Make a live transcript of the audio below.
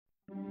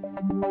Hey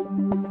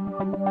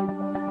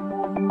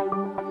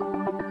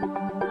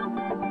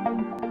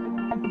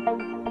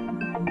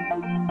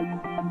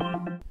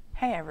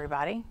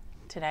everybody,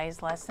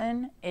 today's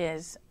lesson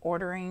is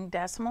ordering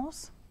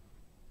decimals.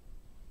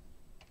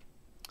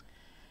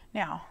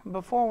 Now,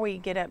 before we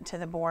get up to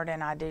the board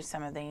and I do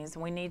some of these,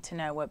 we need to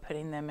know what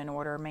putting them in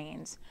order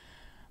means.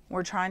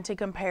 We're trying to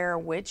compare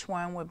which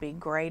one would be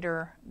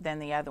greater than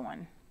the other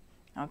one,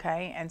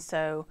 okay? And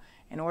so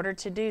in order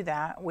to do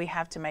that, we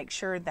have to make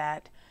sure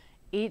that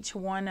each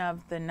one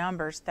of the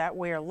numbers that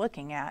we're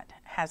looking at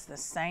has the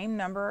same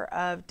number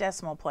of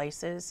decimal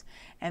places,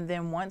 and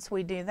then once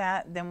we do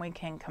that, then we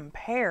can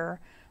compare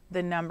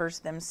the numbers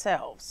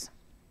themselves.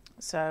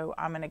 So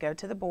I'm going to go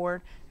to the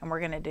board and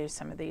we're going to do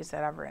some of these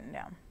that I've written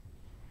down.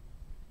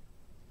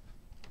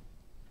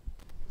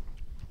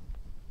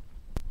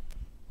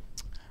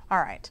 All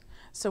right,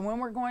 so when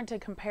we're going to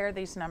compare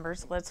these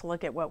numbers, let's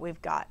look at what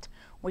we've got.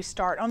 We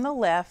start on the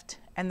left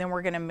and then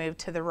we're going to move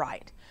to the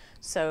right.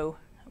 So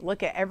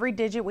look at every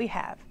digit we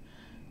have.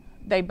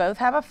 They both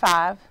have a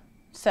 5,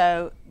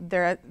 so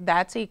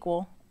that's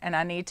equal, and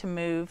I need to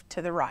move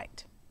to the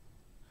right.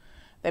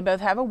 They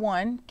both have a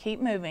 1, keep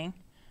moving.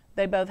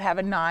 They both have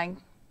a 9,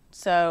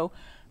 so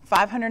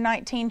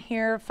 519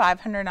 here,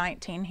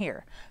 519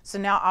 here. So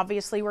now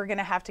obviously we're going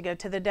to have to go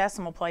to the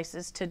decimal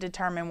places to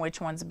determine which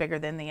one's bigger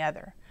than the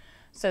other.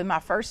 So my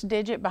first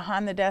digit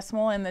behind the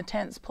decimal in the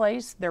tenths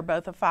place, they're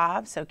both a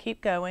 5, so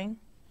keep going.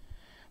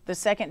 The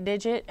second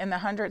digit in the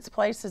hundredths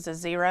place is a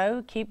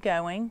 0, keep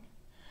going.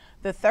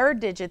 The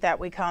third digit that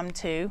we come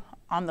to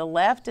on the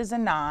left is a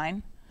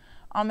 9,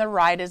 on the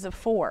right is a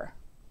 4.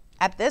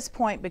 At this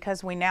point,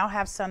 because we now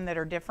have some that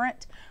are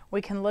different,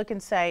 we can look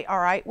and say, all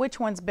right,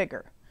 which one's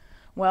bigger?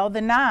 Well, the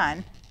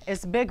 9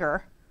 is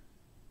bigger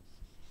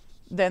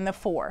than the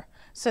 4.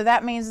 So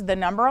that means the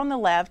number on the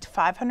left,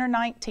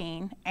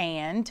 519,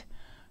 and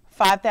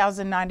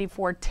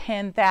 5,094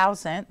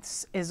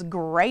 10,000ths is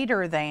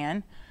greater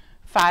than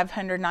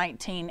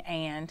 519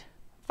 and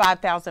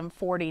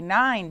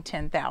 5,049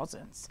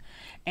 10,000ths.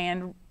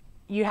 And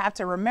you have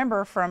to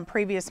remember from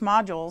previous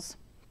modules,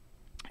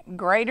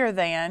 greater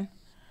than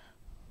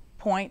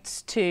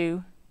points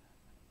to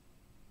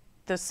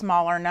the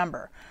smaller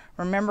number.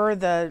 Remember,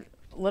 the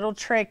little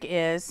trick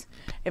is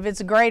if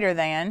it's greater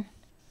than,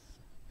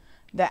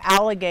 the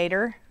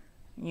alligator,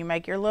 you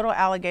make your little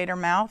alligator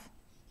mouth.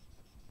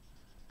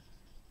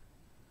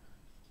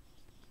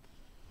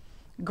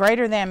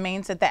 Greater than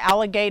means that the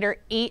alligator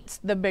eats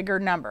the bigger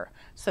number.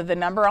 So the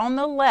number on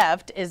the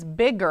left is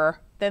bigger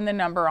than the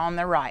number on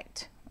the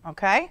right,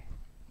 okay?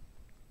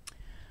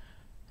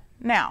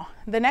 Now,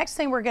 the next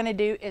thing we're going to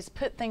do is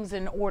put things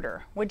in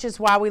order, which is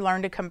why we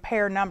learn to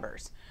compare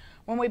numbers.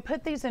 When we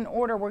put these in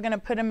order, we're going to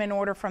put them in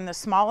order from the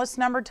smallest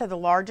number to the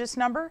largest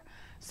number.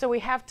 So we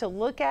have to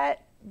look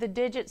at the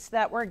digits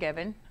that we're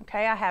given.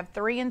 Okay, I have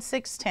 3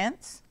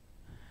 6/10.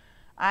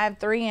 I have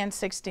 3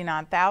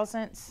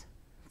 69,000ths,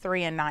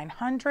 3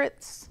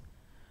 900ths,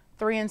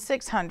 3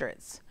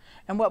 600ths.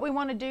 And what we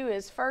want to do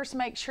is first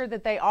make sure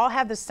that they all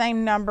have the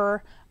same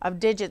number of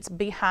digits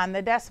behind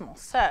the decimal.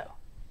 So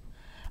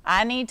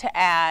I need to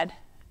add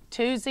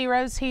 2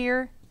 zeros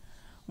here,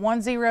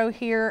 1 0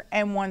 here,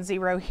 and 1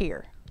 0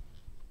 here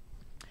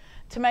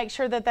to make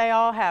sure that they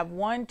all have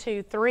 1,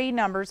 2, 3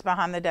 numbers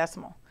behind the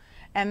decimal.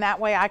 And that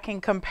way I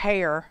can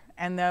compare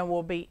and they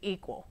will be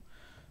equal.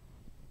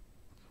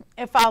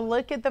 If I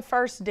look at the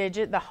first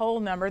digit, the whole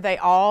number, they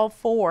all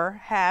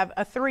 4 have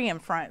a 3 in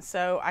front,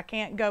 so I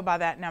can't go by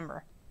that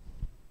number.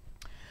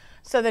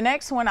 So the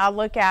next one I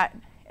look at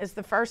is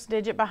the first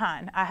digit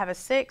behind. I have a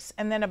 6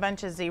 and then a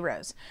bunch of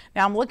zeros.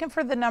 Now I'm looking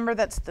for the number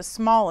that's the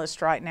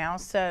smallest right now,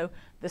 so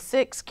the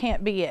 6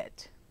 can't be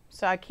it.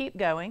 So I keep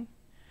going,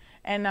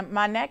 and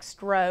my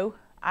next row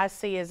I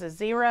see is a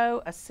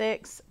 0, a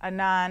 6, a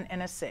 9,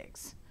 and a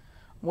 6.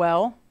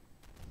 Well,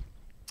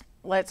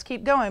 let's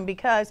keep going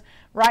because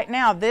right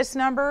now this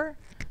number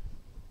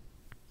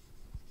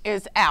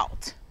is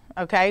out.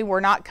 Okay, we're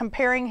not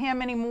comparing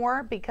him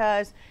anymore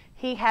because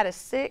he had a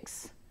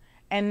 6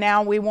 and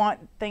now we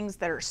want things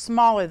that are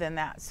smaller than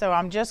that. So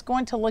I'm just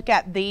going to look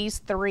at these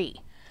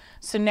 3.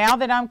 So now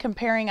that I'm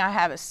comparing, I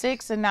have a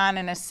 6, a 9,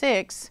 and a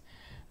 6.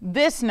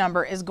 This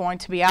number is going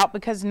to be out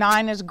because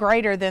 9 is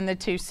greater than the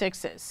 2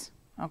 6s.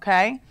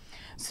 Okay,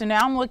 so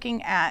now I'm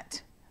looking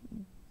at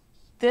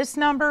this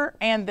number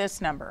and this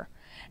number.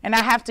 And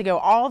I have to go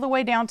all the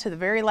way down to the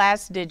very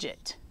last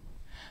digit.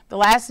 The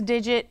last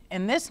digit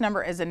in this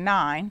number is a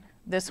 9.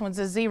 This one's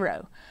a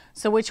 0.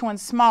 So which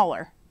one's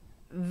smaller?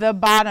 The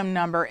bottom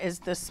number is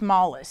the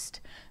smallest.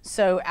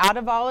 So out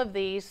of all of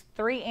these,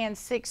 3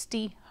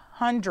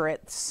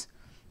 60/100ths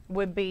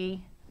would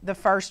be the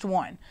first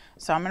one.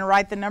 So I'm going to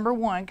write the number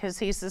 1 because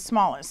he's the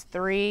smallest.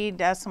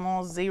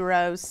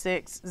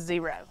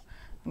 3.060.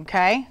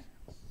 Okay?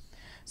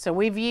 So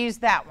we've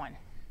used that one.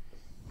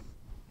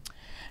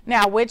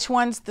 Now, which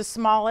one's the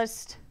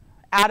smallest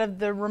out of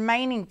the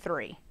remaining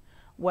 3?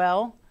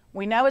 Well,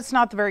 we know it's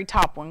not the very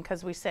top one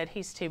because we said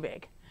he's too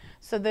big.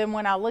 So then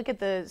when I look at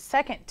the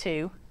second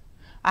 2,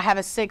 I have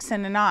a 6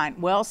 and a 9.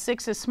 Well,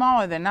 6 is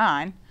smaller than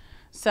 9,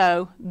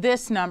 So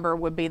this number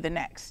would be the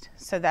next.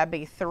 So that'd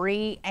be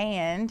 3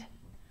 and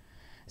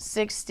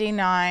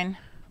 69,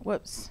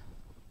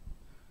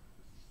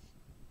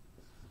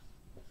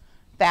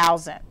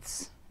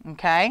 thousandths,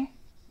 okay?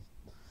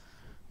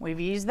 We've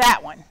used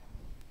that one.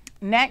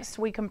 Next,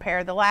 we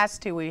compare the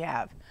last two we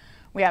have.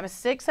 We have a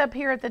 6 up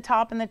here at the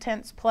top in the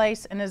tenths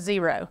place and a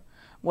 0.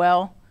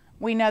 Well,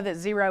 we know that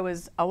 0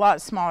 is a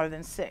lot smaller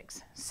than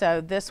 6.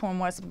 So this one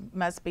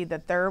must be the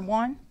third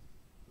one.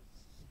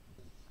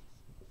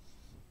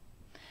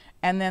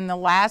 And then the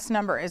last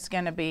number is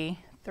going to be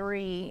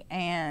 3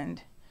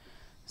 and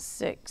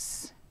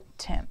 6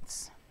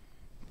 tenths.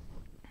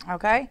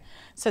 Okay,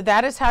 so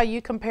that is how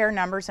you compare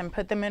numbers and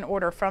put them in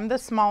order from the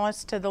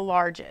smallest to the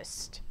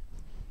largest.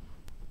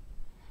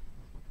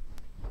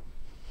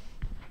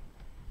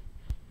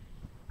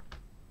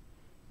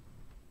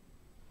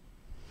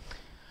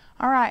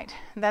 All right,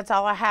 that's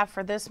all I have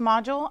for this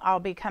module. I'll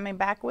be coming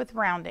back with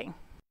rounding.